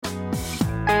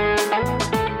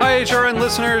HRN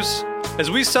listeners.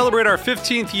 As we celebrate our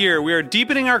 15th year, we are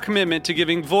deepening our commitment to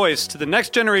giving voice to the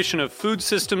next generation of food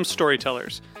systems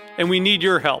storytellers, and we need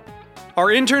your help. Our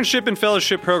internship and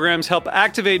fellowship programs help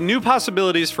activate new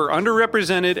possibilities for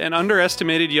underrepresented and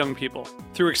underestimated young people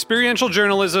through experiential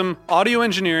journalism, audio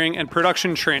engineering, and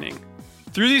production training.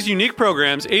 Through these unique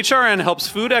programs, HRN helps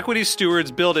food equity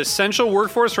stewards build essential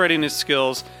workforce readiness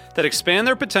skills that expand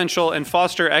their potential and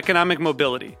foster economic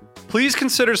mobility. Please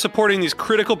consider supporting these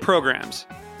critical programs.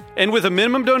 And with a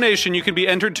minimum donation, you can be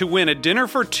entered to win a dinner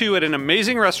for two at an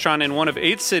amazing restaurant in one of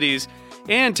 8 cities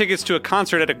and tickets to a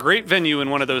concert at a great venue in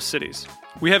one of those cities.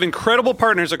 We have incredible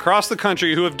partners across the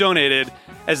country who have donated,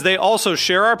 as they also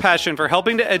share our passion for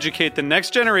helping to educate the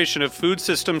next generation of food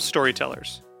systems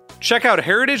storytellers. Check out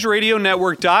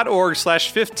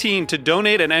heritageradionetwork.org/15 to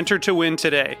donate and enter to win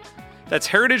today. That's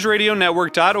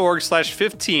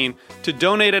heritageradionetwork.org/15 to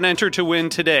donate and enter to win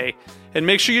today. And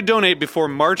make sure you donate before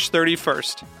March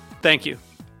 31st. Thank you.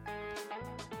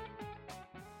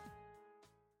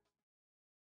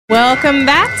 Welcome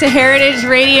back to Heritage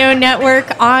Radio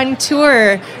Network on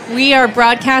Tour. We are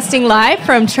broadcasting live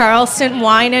from Charleston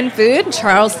Wine and Food,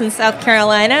 Charleston, South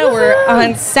Carolina. Woo-hoo! We're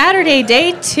on Saturday,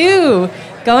 day 2.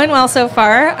 Going well so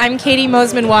far. I'm Katie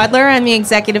Mosman-Wadler. I'm the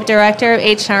Executive Director of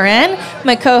HRN.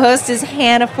 My co-host is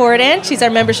Hannah Forden. She's our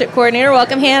Membership Coordinator.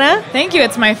 Welcome, Hannah. Thank you.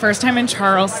 It's my first time in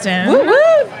Charleston. Woo-woo!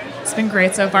 It's been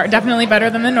great so far. Definitely better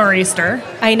than the nor'easter.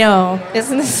 I know.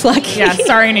 Isn't this lucky? Yeah,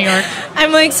 sorry, New York.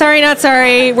 I'm like, sorry, not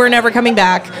sorry. We're never coming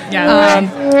back. Yeah.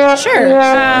 Sure.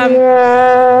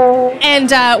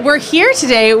 And we're here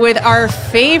today with our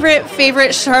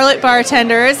favorite Charlotte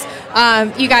bartenders.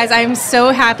 You guys, I'm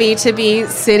so happy to be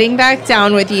sitting back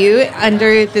down with you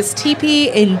under this teepee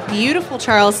in beautiful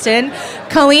Charleston.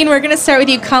 Colleen, we're going to start with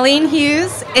you. Colleen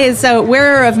Hughes is a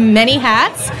wearer of many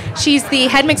hats. She's the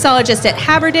head mixologist at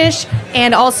Haberdish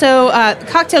and also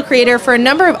cocktail creator for a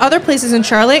number of other places in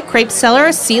Charlotte, Crepe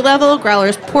Cellar, Sea Level,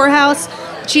 Growler's Poorhouse.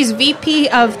 She's VP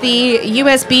of the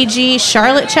USBG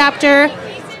Charlotte chapter.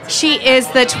 She is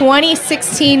the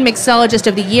 2016 Mixologist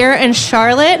of the Year in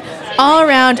Charlotte.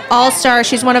 All-around all-star.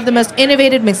 She's one of the most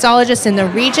innovative mixologists in the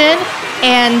region.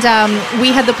 And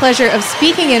we had the pleasure of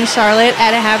speaking in Charlotte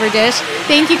at a Haberdish.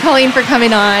 Thank you, Colleen, for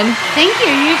coming on. Thank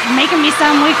you. You're making me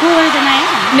sound way cooler than I am.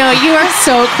 No, you are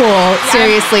so cool.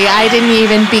 Seriously, I didn't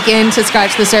even begin to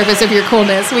scratch the surface of your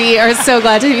coolness. We are so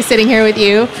glad to be sitting here with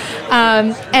you.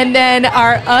 And then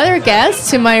our other guest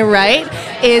to my right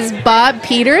is Bob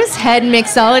Peters, head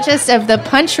mixologist of the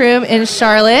Punch Room in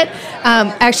Charlotte,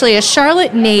 actually a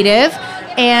Charlotte native.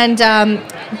 And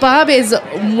Bob is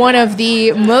one of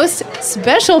the most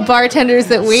special bartenders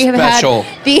that we have had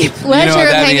the pleasure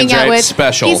of hanging out with.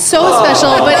 Special. He's so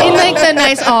special, but in like the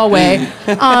nice all way.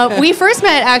 We first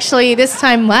met actually this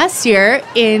time last year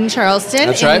in Charleston.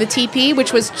 That's right. In the TP,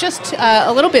 which was just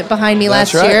a little bit behind me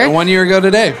last That's right. year. 1 year ago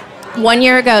today. 1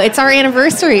 year ago. It's our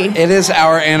anniversary. It is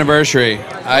our anniversary.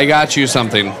 I got you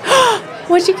something.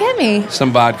 What'd you get me?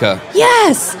 Some vodka.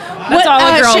 Yes. That's all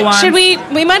a girl wants. Should we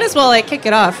might as well like kick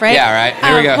it off, right? Yeah, right.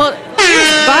 Here we go. Well,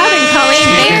 cheers, Bob and Colleen.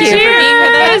 Thank you for being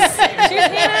with us. Cheers,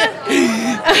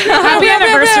 Hannah. Happy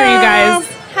anniversary, you guys.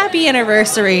 Happy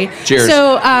anniversary. Cheers.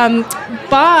 So,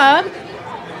 Bob,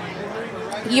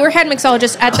 you're head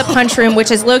mixologist at the Punch Room,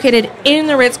 which is located in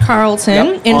the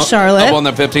Ritz-Carlton in Charlotte. Up on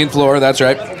the 15th floor, that's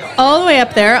right. All the way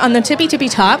up there on the tippy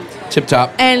top. Tip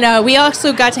top. And we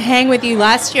also got to hang with you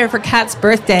last year for Kat's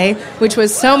birthday, which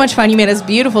was so much fun. You made us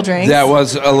beautiful drinks. That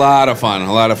was a lot of fun.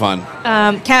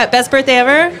 Kat, best birthday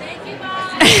ever?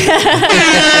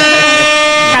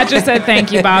 Kat just said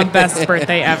thank you, Bob. Best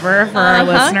birthday ever for our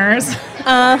listeners.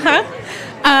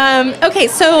 Okay,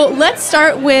 so let's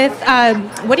start with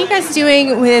what are you guys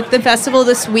doing with the festival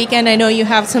this weekend? I know you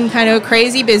have some kind of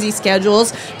crazy busy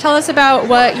schedules. Tell us about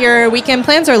what your weekend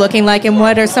plans are looking like and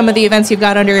what are some of the events you've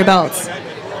got under your belts.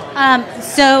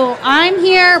 So I'm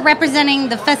here representing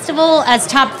the festival as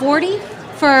top 40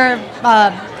 for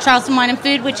Charleston Wine and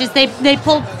Food, which is they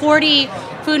pull 40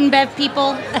 food and bev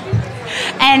people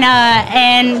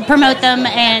and promote them.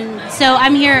 And so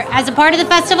I'm here as a part of the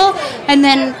festival. And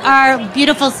then our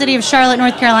beautiful city of Charlotte,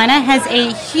 North Carolina, has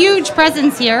a huge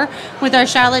presence here with our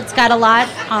Charlotte's Got a Lot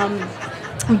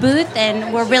booth,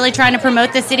 and we're really trying to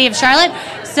promote the city of Charlotte.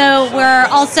 So we're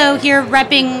also here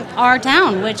repping our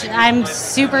town, which I'm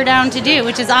super down to do,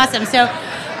 which is awesome. So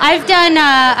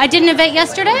I did an event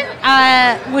yesterday,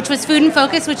 which was Food in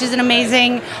Focus, which is an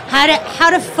amazing how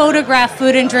to photograph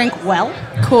food and drink well.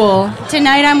 Cool.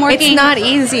 Tonight I'm working. It's not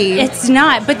easy. It's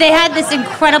not, but they had this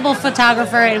incredible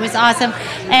photographer. It was awesome.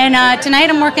 And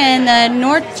tonight I'm working in the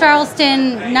North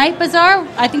Charleston Night Bazaar.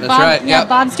 I think That's Bob, right, yep.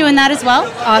 Bob's doing that as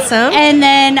well. Awesome. And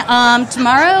then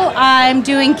tomorrow I'm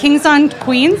doing Kings on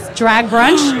Queens drag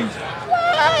brunch.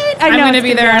 I'm going to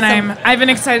be there, and I've been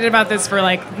excited about this for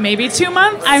like maybe 2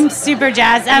 months. I'm super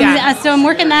jazzed. So I'm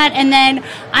working that, and then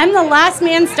I'm the last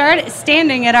man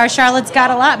standing at our Charlotte's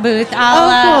Got a Lot booth. Cool.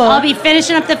 I'll be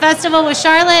finishing up the festival with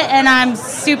Charlotte, and I'm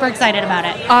super excited about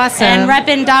it. Awesome. And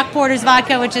repping Doc Porter's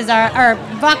vodka, which is or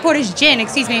Doc Porter's gin,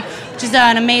 which is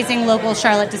an amazing local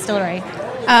Charlotte distillery.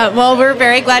 Well, we're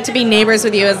very glad to be neighbors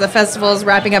with you as the festival is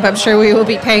wrapping up. I'm sure we will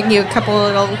be paying you a couple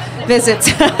little visits,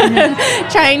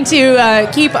 trying to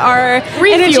keep our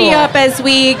energy up as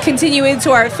we continue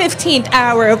into our 15th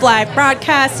hour of live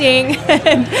broadcasting.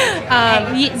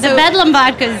 The Bedlam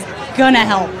vodka is going to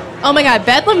help. Oh my God,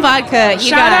 Bedlam Vodka, you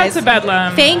Shout guys. out to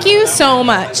Bedlam. Thank you so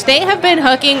much. They have been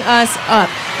hooking us up.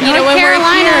 North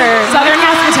Carolina. Southern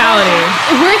hospitality.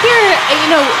 We're here,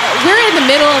 we're in the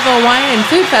middle of a wine and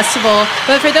food festival,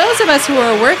 but for those of us who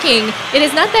are working, it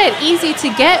is not that easy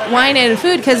to get wine and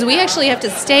food because we actually have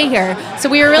to stay here. So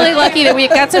we are really lucky that we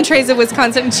got some trays of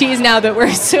Wisconsin cheese now that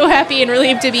we're so happy and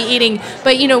relieved to be eating.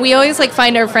 But, we always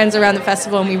find our friends around the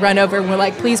festival and we run over and we're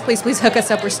like, please, please, please hook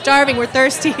us up. We're starving. We're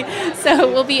thirsty. So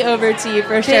we'll be over to you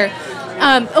for sure.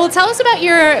 Well, tell us about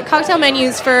your cocktail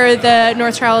menus for the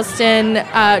North Charleston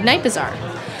Night Bazaar.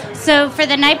 So for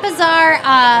the Night Bazaar,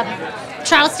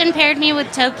 Charleston paired me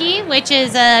with Toki, which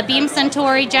is a Beam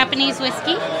Suntory Japanese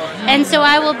whiskey. And so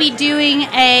I will be doing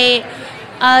a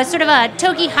sort of a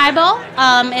Toki highball.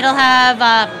 It'll have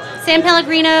San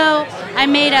Pellegrino. I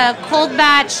made a cold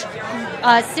batch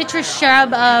citrus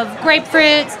shrub of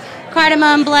grapefruits,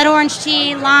 cardamom, blood orange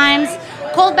tea, limes.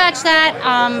 Cold batch that,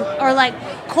 or like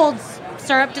cold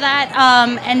syrup to that,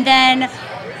 and then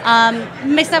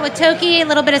mix that with Toki, a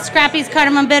little bit of Scrappy's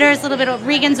cardamom bitters, a little bit of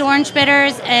Regan's orange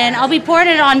bitters, and I'll be pouring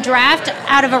it on draft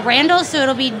out of a Randall, so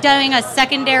it'll be doing a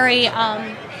secondary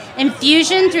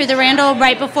infusion through the Randall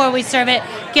right before we serve it,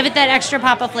 give it that extra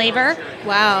pop of flavor.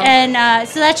 Wow. And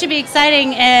so that should be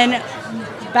exciting, and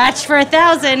batch for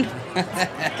 1,000.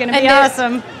 It's going to be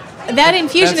awesome. That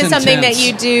infusion That's is something intense. that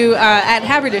you do at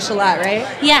Haberdish a lot, right?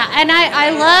 Yeah, and I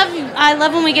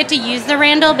love when we get to use the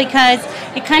Randall because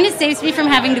it kind of saves me from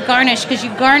having to garnish because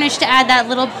you garnish to add that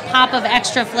little pop of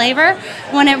extra flavor.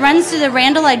 When it runs through the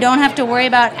Randall, I don't have to worry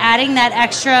about adding that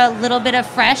extra little bit of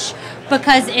fresh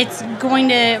because it's going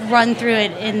to run through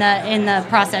it in the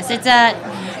process.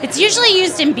 It's usually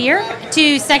used in beer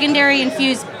to secondary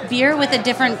infuse beer with a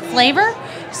different flavor.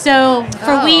 So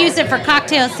we use it for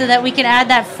cocktails so that we can add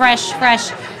that fresh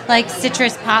like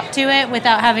citrus pop to it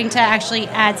without having to actually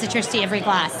add citrus to every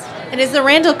glass. And is the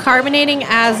Randall carbonating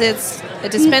as it's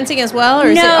dispensing as well, or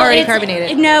is it already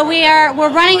carbonated? No, we're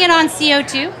running it on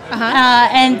CO2,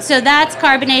 and so that's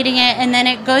carbonating it, and then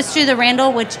it goes through the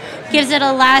Randall, which gives it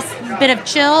a last bit of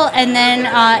chill, and then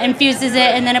infuses it,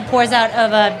 and then it pours out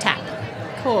of a tap.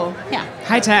 Cool. Yeah.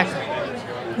 High tech.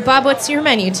 Bob, what's your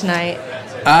menu tonight?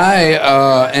 I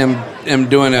am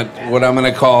doing what I'm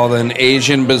going to call an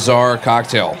Asian Bazaar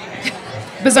cocktail.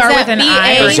 Bazaar with an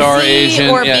I. Bazaar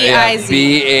Asian. Or B-I-Z?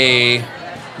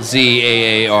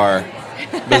 B-A-Z-A-A-R.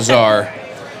 Bazaar.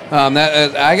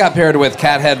 I got paired with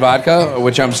Cat Head Vodka,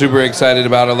 which I'm super excited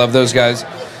about. I love those guys.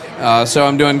 So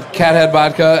I'm doing Cat Head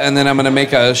Vodka, and then I'm going to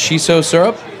make a shiso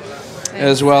syrup,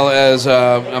 as well as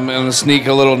I'm going to sneak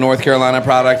a little North Carolina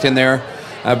product in there.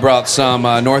 I brought some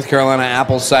North Carolina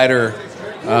apple cider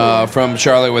from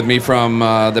Charlotte with me from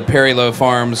the Perrylow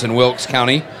Farms in Wilkes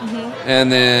County.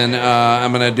 And then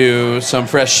I'm going to do some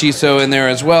fresh shiso in there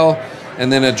as well,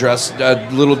 and then a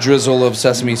little drizzle of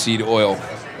sesame seed oil.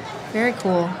 Very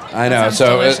cool. I know,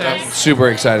 so I'm super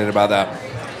excited about that.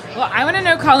 Well, I want to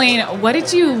know, Colleen, what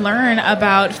did you learn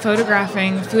about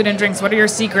photographing food and drinks? What are your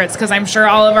secrets? Because I'm sure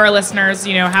all of our listeners,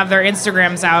 have their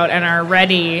Instagrams out and are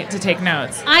ready to take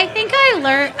notes. I think I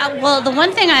learned, the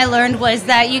one thing I learned was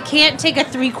that you can't take a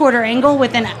 3/4 angle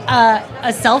with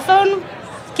a cell phone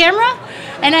camera.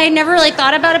 And I never really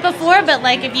thought about it before, but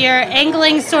like if you're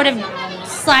angling sort of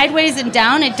sideways and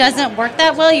down, it doesn't work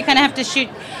that well. You kind of have to shoot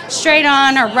straight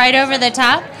on or right over the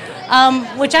top.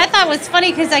 Which I thought was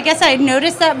funny because I guess I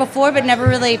noticed that before but never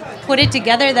really put it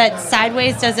together that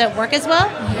sideways doesn't work as well.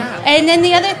 Yeah. And then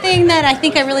the other thing that I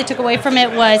think I really took away from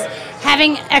it was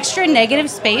having extra negative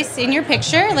space in your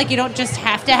picture. Like you don't just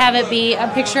have to have it be a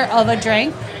picture of a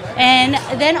drink. And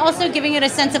then also giving it a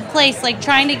sense of place, like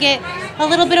trying to get a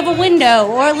little bit of a window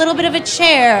or a little bit of a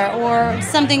chair or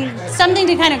something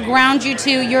to kind of ground you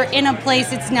to you're in a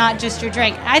place, it's not just your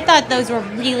drink. I thought those were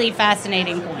really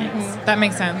fascinating points. Mm-hmm. That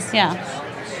makes sense. Yeah.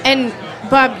 And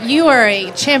Bob, you are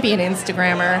a champion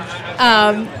Instagrammer.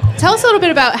 Tell us a little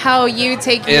bit about how you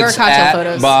take your It's cocktail at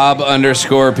photos.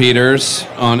 Bob_Peters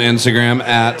on Instagram,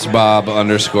 at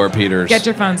Bob_Peters. Get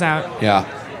your phones out. Yeah.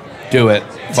 Do it.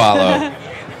 Follow.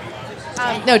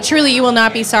 No, truly, you will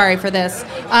not be sorry for this.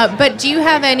 But do you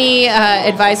have any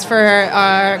advice for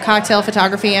our cocktail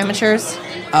photography amateurs?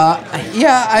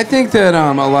 Yeah, I think that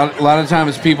a lot of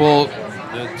times people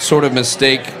sort of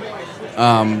mistake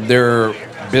their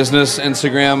business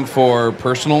Instagram for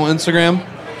personal Instagram.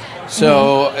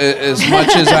 So as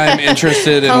much as I'm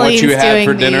interested in what you had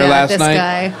for dinner last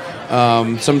night,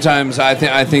 sometimes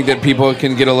I think that people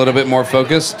can get a little bit more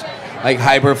focused, like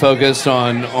hyper focused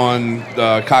on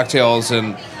cocktails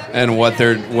and what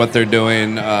they're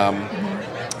doing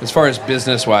as far as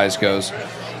business wise goes.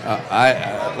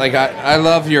 I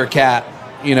love your cat.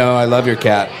 I love your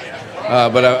cat,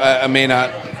 but I may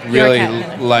not really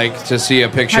like to see a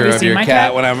picture of your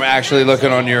cat when I'm actually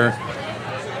looking on your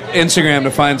Instagram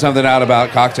to find something out about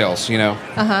cocktails.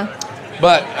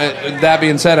 But that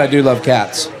being said, I do love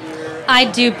cats. I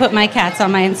do put my cats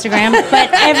on my Instagram,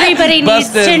 but everybody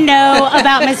needs to know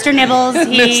about Mr. Nibbles.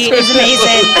 He is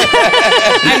amazing.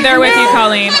 I'm there with you,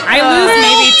 Colleen. I lose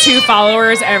maybe 2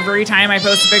 followers every time I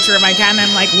post a picture of my cat, and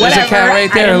I'm like, whatever. There's a cat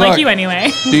right there. I didn't Look. like you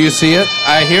anyway. Do you see it?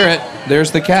 I hear it.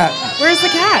 There's the cat. Where's the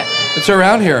cat? It's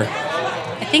around here.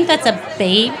 I think that's a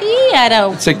baby at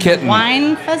a It's a kitten.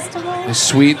 wine festival. A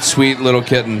sweet, sweet little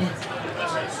kitten.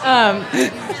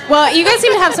 Well, you guys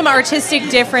seem to have some artistic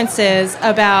differences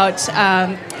about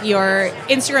your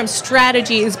Instagram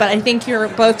strategies, but I think you're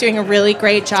both doing a really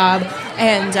great job.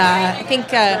 And I think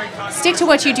stick to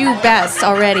what you do best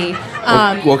already.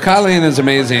 Well, Colleen is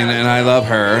amazing, and I love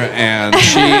her, and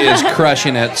she is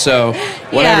crushing it. So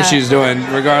whatever she's doing,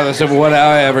 regardless of what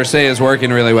I ever say, is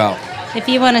working really well. If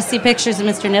you want to see pictures of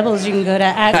Mr. Nibbles, you can go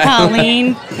to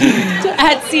 @Colleen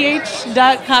at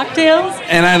ch.cocktails.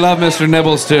 And I love Mr.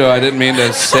 Nibbles, too. I didn't mean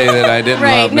to say that I didn't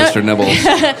love Mr. Nibbles.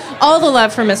 All the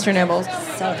love for Mr. Nibbles.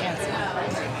 So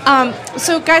handsome.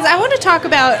 So, guys, I want to talk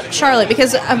about Charlotte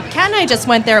because Kat and I just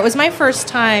went there. It was my first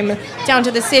time down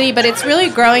to the city, but it's really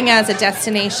growing as a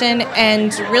destination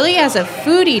and really as a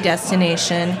foodie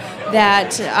destination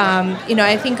that,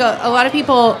 I think a lot of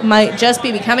people might just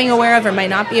be becoming aware of or might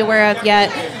not be aware of yet.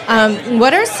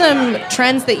 What are some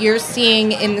trends that you're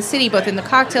seeing in the city, both in the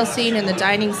cocktail scene and the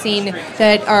dining scene,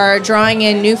 that are drawing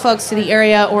in new folks to the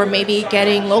area or maybe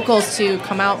getting locals to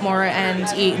come out more and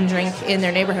eat and drink in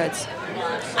their neighborhoods?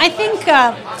 I think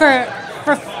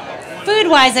for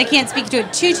food-wise, I can't speak to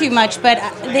it too much, but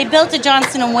they built a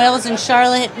Johnson & Wales in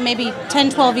Charlotte maybe 10,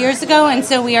 12 years ago, and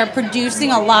so we are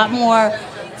producing a lot more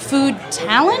food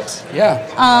talent. Yeah.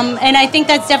 And I think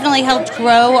that's definitely helped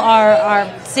grow our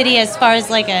city as far as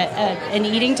like an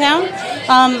eating town.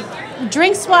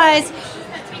 Drinks-wise,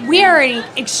 we are an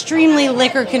extremely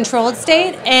liquor-controlled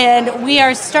state, and we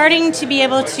are starting to be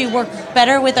able to work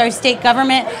better with our state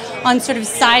government on sort of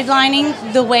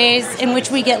sidelining the ways in which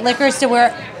we get liquor, so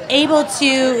we're able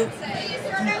to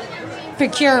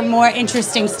procure more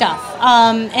interesting stuff.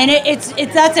 And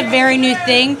that's a very new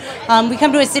thing. We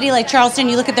come to a city like Charleston,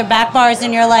 you look at their back bars,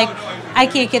 and you're like, I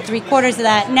can't get 3/4 of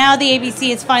that. Now the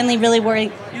ABC is finally really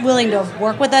willing to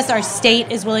work with us. Our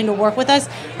state is willing to work with us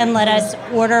and let us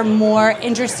order more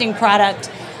interesting product.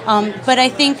 But I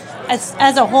think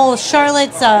as a whole,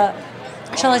 Charlotte's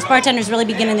bartenders really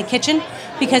begin in the kitchen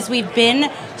because we've been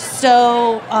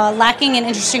so lacking in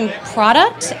interesting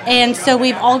product. And so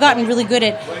we've all gotten really good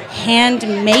at hand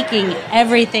making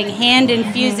everything, hand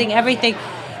infusing everything.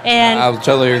 And I'll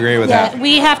totally agree with that.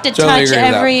 We have to touch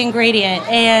every ingredient.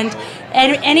 And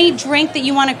any drink that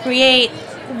you want to create,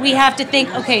 we have to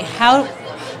think, okay, how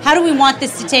do we want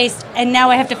this to taste? And now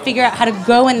I have to figure out how to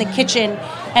go in the kitchen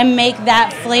and make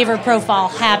that flavor profile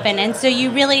happen. And so you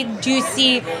really do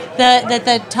see that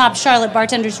the top Charlotte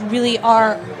bartenders really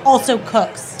are also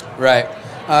cooks. Right.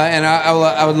 And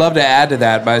I would love to add to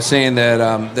that by saying that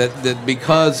that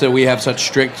because we have such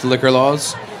strict liquor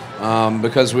laws,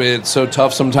 because it's so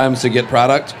tough sometimes to get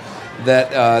product,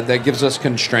 that gives us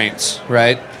constraints,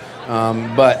 right?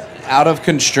 But out of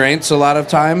constraints, a lot of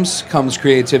times comes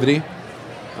creativity.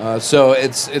 So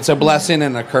it's a blessing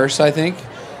and a curse, I think.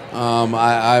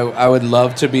 I would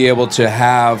love to be able to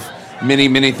have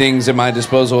many things at my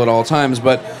disposal at all times,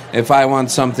 but if I want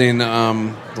something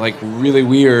like really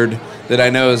weird that I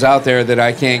know is out there that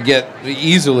I can't get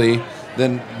easily,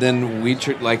 then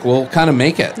we'll kind of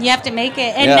make it. You have to make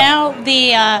it. And Yeah. now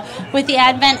with the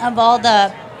advent of all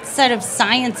the sort of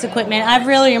science equipment, I've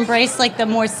really embraced like the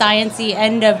more sciencey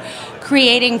end of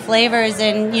creating flavors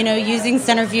and, you know, using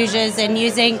centrifuges and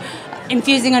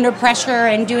infusing under pressure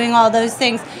and doing all those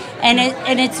things. And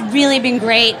it's really been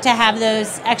great to have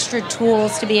those extra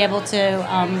tools to be able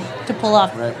to pull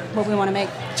off what we want to make.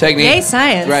 Technique. Yay,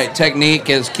 science. Right. Technique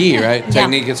is key, right? Yeah.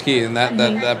 Technique is key, and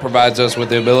that provides us with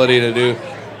the ability to do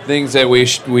things that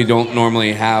we don't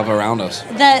normally have around us.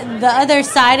 The other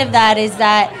side of that is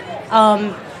that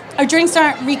our drinks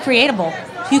aren't recreatable.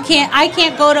 I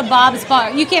can't go to Bob's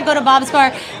Bar. You can't go to Bob's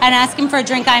Bar and ask him for a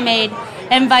drink I made,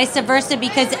 and vice versa,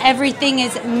 because everything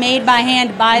is made by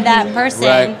hand by that person.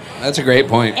 Right. That's a great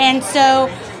point. And so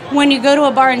when you go to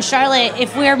a bar in Charlotte,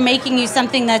 if we're making you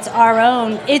something that's our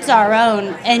own, it's our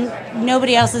own, and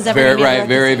nobody else is ever Very going to be able right. to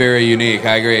Very, very unique.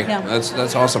 I agree. Yeah. That's an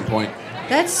awesome point.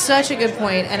 That's such a good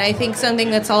point, and I think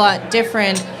something that's a lot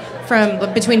different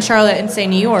from between Charlotte and, say,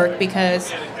 New York,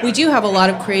 because we do have a lot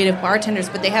of creative bartenders,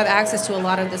 but they have access to a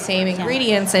lot of the same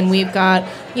ingredients, and we've got,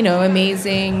 you know,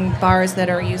 amazing bars that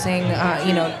are using,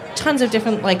 you know, tons of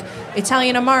different, like,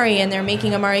 Italian Amari, and they're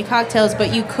making Amari cocktails,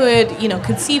 but you could, you know,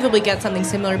 conceivably get something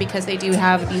similar because they do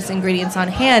have these ingredients on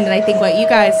hand, and I think what you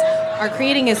guys are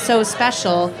creating is so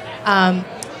special. So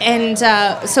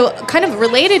kind of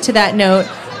related to that note,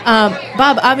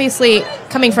 Bob, obviously,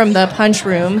 coming from the punch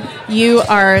room, you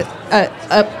are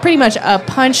pretty much a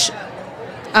punch,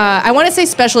 I want to say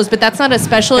specialist, but that's not a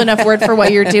special enough word for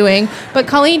what you're doing. But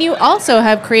Colleen, you also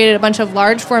have created a bunch of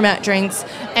large format drinks,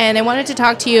 and I wanted to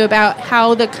talk to you about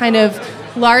how the kind of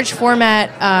large format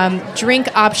drink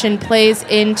option plays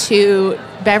into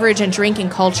beverage and drinking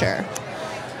culture.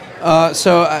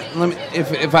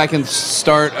 If I can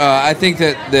start, I think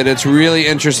that it's really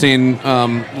interesting.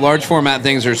 Large format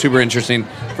things are super interesting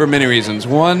for many reasons.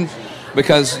 One,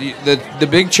 because the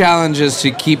big challenge is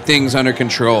to keep things under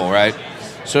control, right?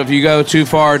 So if you go too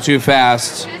far, too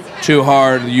fast, too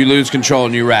hard, you lose control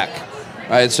and you wreck,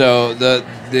 right? So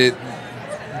the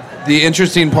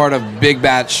interesting part of big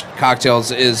batch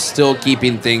cocktails is still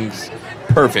keeping things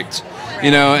perfect. You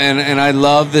know, and I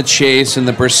love the chase and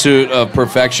the pursuit of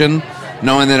perfection,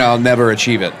 knowing that I'll never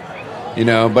achieve it. You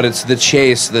know, but it's the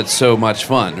chase that's so much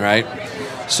fun, right?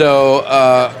 So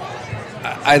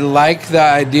I like the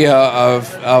idea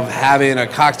of having a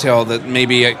cocktail that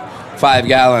maybe 5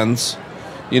 gallons,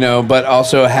 you know, but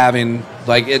also having,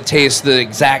 like, it tastes the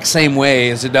exact same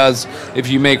way as it does if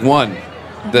you make one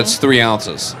that's 3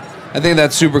 ounces. I think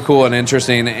that's super cool and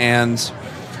interesting, and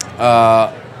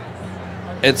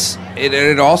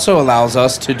it also allows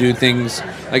us to do things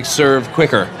like serve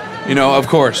quicker. You know, of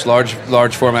course,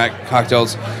 large format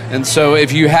cocktails. And so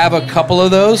if you have a couple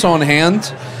of those on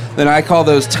hand, then I call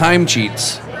those time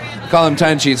cheats. I call them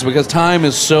time cheats because time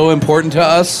is so important to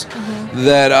us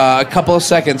that a couple of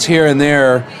seconds here and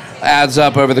there adds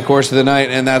up over the course of the night,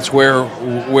 and that's where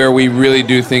we really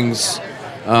do things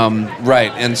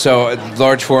right. And so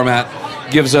large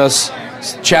format gives us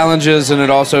challenges, and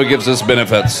it also gives us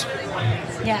benefits.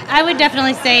 Yeah, I would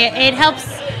definitely say it helps.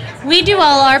 We do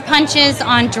all our punches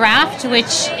on draft,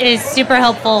 which is super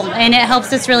helpful, and it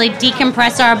helps us really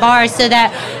decompress our bars so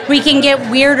that we can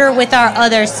get weirder with our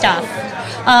other stuff.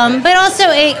 But also,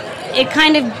 it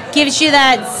kind of gives you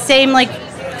that same, like,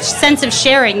 sense of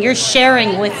sharing. You're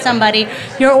sharing with somebody.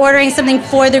 You're ordering something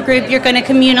for the group. You're going to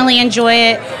communally enjoy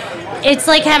it. It's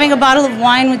like having a bottle of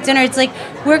wine with dinner. It's like,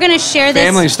 we're going to share this.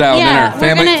 Family style dinner.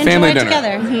 We're going to enjoy family it dinner.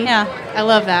 together. Yeah. I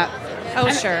love that. Oh,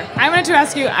 sure. I wanted to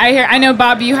ask you, I know,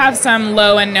 Bob, you have some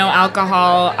low and no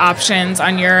alcohol options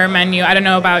on your menu. I don't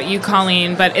know about you,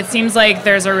 Colleen, but it seems like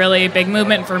there's a really big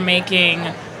movement for making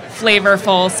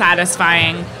flavorful,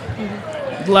 satisfying,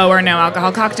 low or no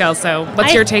alcohol cocktails. So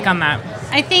what's your take on that?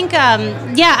 I think,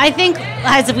 I think,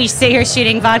 as we sit here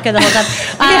shooting vodka the whole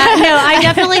time, no, I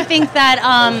definitely think that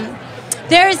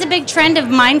there is a big trend of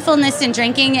mindfulness in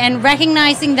drinking and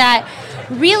recognizing that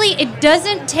really it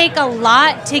doesn't take a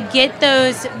lot to get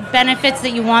those benefits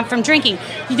that you want from drinking.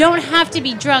 You don't have to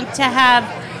be drunk to have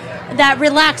that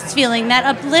relaxed feeling, that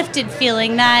uplifted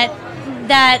feeling, that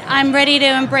I'm ready to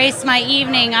embrace my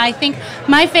evening. I think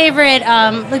my favorite,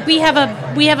 like we have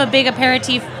a big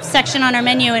aperitif section on our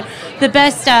menu, and the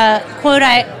best quote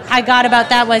I got about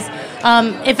that was,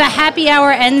 if a happy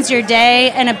hour ends your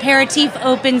day, an aperitif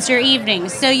opens your evening.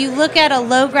 So you look at a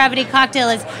low gravity cocktail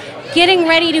as getting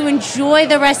ready to enjoy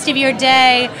the rest of your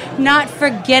day, not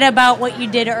forget about what you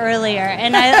did earlier.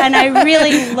 And I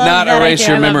really love not that erase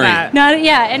idea. your memory.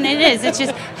 And it is. It's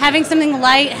just having something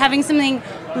light, having something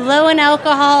low in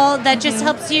alcohol that just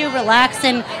helps you relax.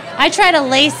 And I try to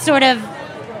lace sort of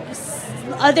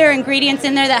other ingredients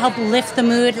in there that help lift the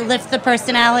mood, lift the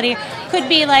personality. Could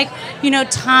be like,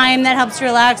 thyme that helps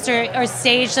relax, or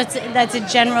sage that's a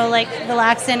general like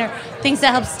relaxant, or things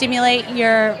that help stimulate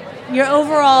your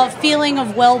overall feeling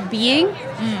of well-being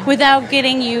without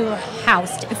getting you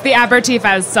housed. It's the aperitif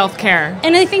as self-care.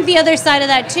 And I think the other side of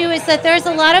that too is that there's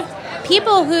a lot of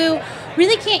people who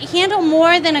really can't handle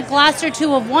more than a glass or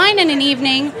two of wine in an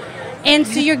evening. And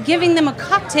so you're giving them a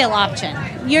cocktail option.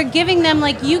 You're giving them,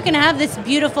 like, you can have this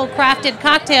beautiful crafted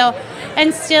cocktail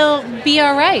and still be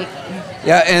all right.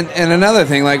 Yeah, and another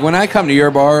thing, like, when I come to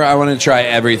your bar, I want to try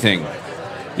everything.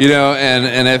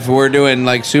 And if we're doing,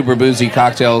 like, super boozy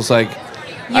cocktails, like,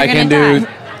 I can do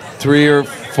 3 or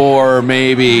 4,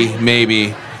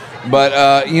 maybe. But,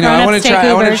 I want to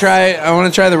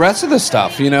try the rest of the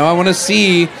stuff, I want to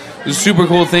see the super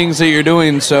cool things that you're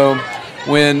doing, so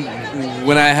when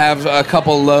I have a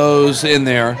couple lows in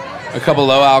there, a couple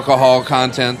low alcohol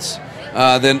contents,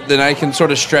 then I can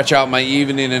sort of stretch out my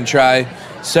evening and try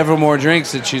several more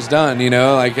drinks that she's done,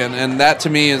 and that to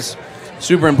me is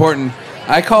super important.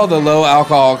 I call the low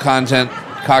alcohol content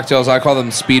cocktails, I call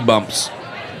them speed bumps.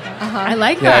 I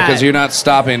like that. Yeah, because you're not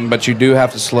stopping, but you do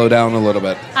have to slow down a little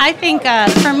bit. I think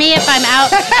for me, if I'm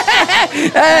out, hey,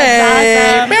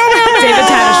 David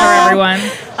Tatasciore, everyone.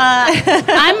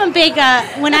 I'm a big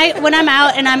when I'm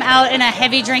out and I'm out in a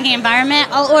heavy drinking environment,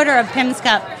 I'll order a Pim's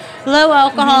Cup, low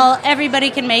alcohol.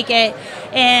 Everybody can make it,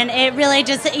 and it really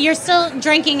just you're still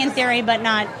drinking in theory, but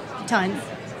not tons.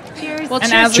 Cheers. Well,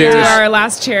 And cheers. as we do our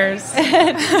last cheers.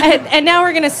 and now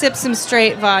we're going to sip some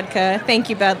straight vodka. Thank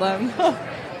you, Bedlam.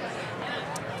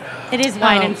 It is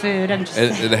wine and food. I'm just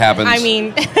it happens. I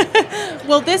mean,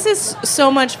 well, this is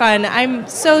so much fun. I'm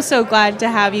so glad to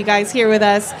have you guys here with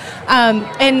us.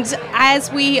 And as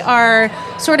we are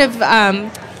sort of,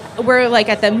 we're like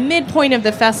at the midpoint of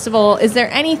the festival, is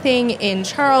there anything in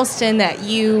Charleston that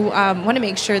you want to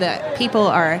make sure that people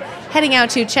are heading out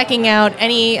to, checking out?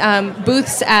 Any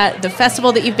booths at the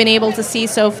festival that you've been able to see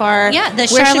so far? Yeah, the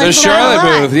Charlotte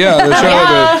Charlotte booth. Yeah, the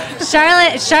Charlotte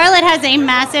booth. Charlotte has a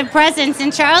massive presence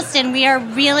in Charleston.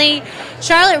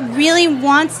 Charlotte really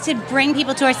wants to bring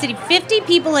people to our city. 50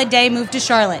 people a day move to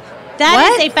Charlotte.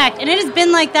 That is a fact, and it has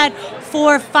been like that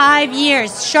for 5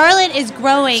 years. Charlotte is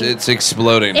growing. It's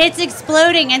exploding. It's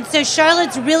exploding, and so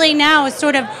Charlotte's really now is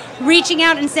sort of reaching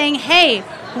out and saying, hey,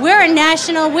 we're an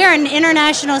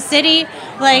international city.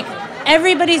 Like,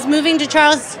 everybody's moving to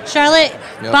Charlotte.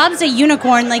 Yep. Bob's a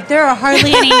unicorn. Like, there are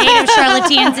hardly any native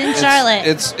Charlotteans in Charlotte.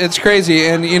 It's crazy,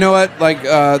 and you know what? Like,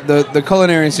 the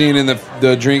culinary scene and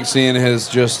the drink scene has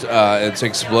just it's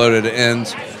exploded,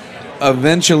 and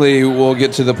eventually we'll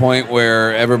get to the point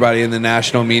where everybody in the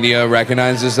national media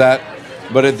recognizes that.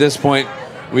 But at this point,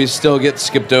 we still get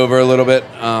skipped over a little bit,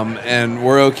 and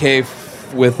we're okay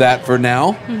with that for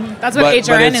now. Mm-hmm. That's what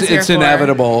HRN is here it's for.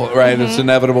 inevitable, right? Mm-hmm. It's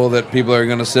inevitable that people are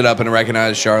going to sit up and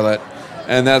recognize Charlotte,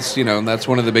 and that's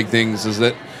one of the big things is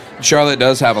that Charlotte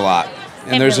does have a lot,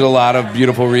 and there's a lot of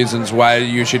beautiful reasons why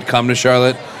you should come to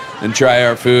Charlotte and try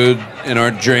our food and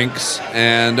our drinks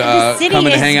and come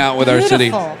and hang out with our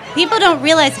city. People don't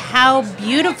realize how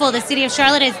beautiful the city of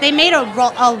Charlotte is. They made a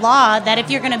law that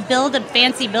if you're going to build a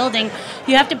fancy building,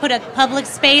 you have to put a public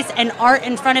space and art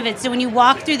in front of it. So when you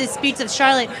walk through the streets of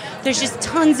Charlotte, there's just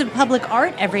tons of public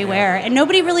art everywhere, and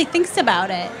nobody really thinks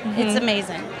about it. Mm-hmm. It's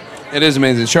amazing. It is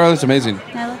amazing. Charlotte's amazing.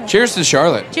 I love it. Cheers to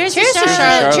Charlotte. Cheers to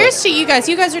Charlotte. Cheers to you guys.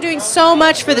 You guys are doing so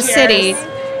much for the city.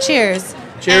 Cheers.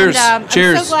 Cheers. And,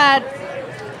 Cheers. I'm so glad.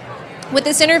 With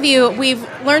this interview, we've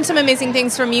learned some amazing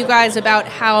things from you guys about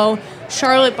how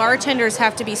Charlotte bartenders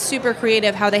have to be super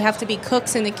creative, how they have to be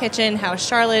cooks in the kitchen, how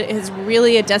Charlotte is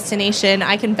really a destination.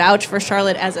 I can vouch for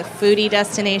Charlotte as a foodie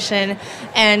destination.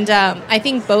 And I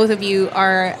think both of you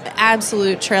are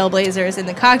absolute trailblazers in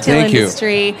the cocktail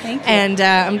industry. Thank you. And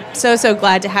I'm so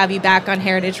glad to have you back on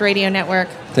Heritage Radio Network.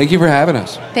 Thank you for having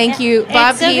us. Thank you,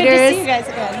 Bob It's so Peters. good to see you guys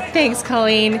again. Thanks,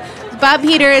 Colleen. Bob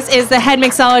Peters is the head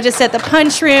mixologist at the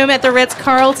Punch Room at the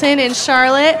Ritz-Carlton in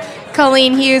Charlotte.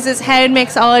 Colleen Hughes is head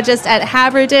mixologist at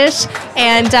Haberdish.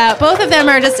 And both of them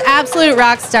are just absolute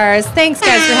rock stars. Thanks,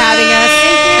 guys, for having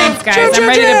us. Thanks, guys. I'm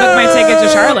ready to book my ticket to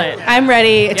Charlotte. I'm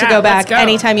ready to go back let's go.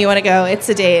 anytime you want to go. It's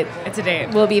a date. It's a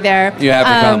date. We'll be there. You have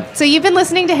to come. So you've been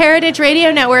listening to Heritage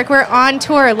Radio Network. We're on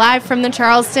tour live from the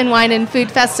Charleston Wine and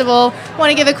Food Festival. Want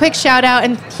to give a quick shout out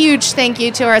and huge thank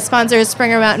you to our sponsors,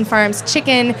 Springer Mountain Farms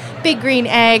Chicken, Big Green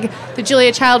Egg, the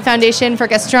Julia Child Foundation for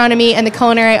Gastronomy and the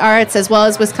Culinary Arts, as well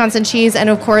as Wisconsin Cheese, and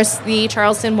of course the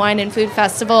Charleston Wine and Food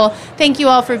Festival. Thank you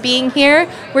all for being here.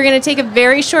 We're going to take a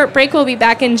very short break. We'll be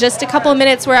back in just a couple of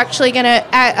minutes. We're actually going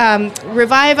to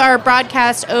revive our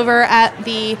broadcast over at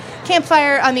the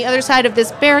campfire on the other side of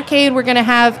this barricade. We're going to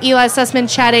have Eli Sussman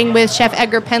chatting with Chef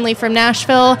Edgar Penley from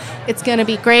Nashville. It's going to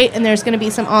be great, and there's going to be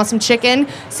some awesome chicken.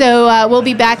 So we'll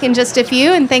be back in just a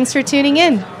few, and thanks for tuning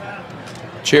in.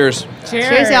 Cheers. Cheers.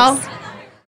 Cheers, y'all.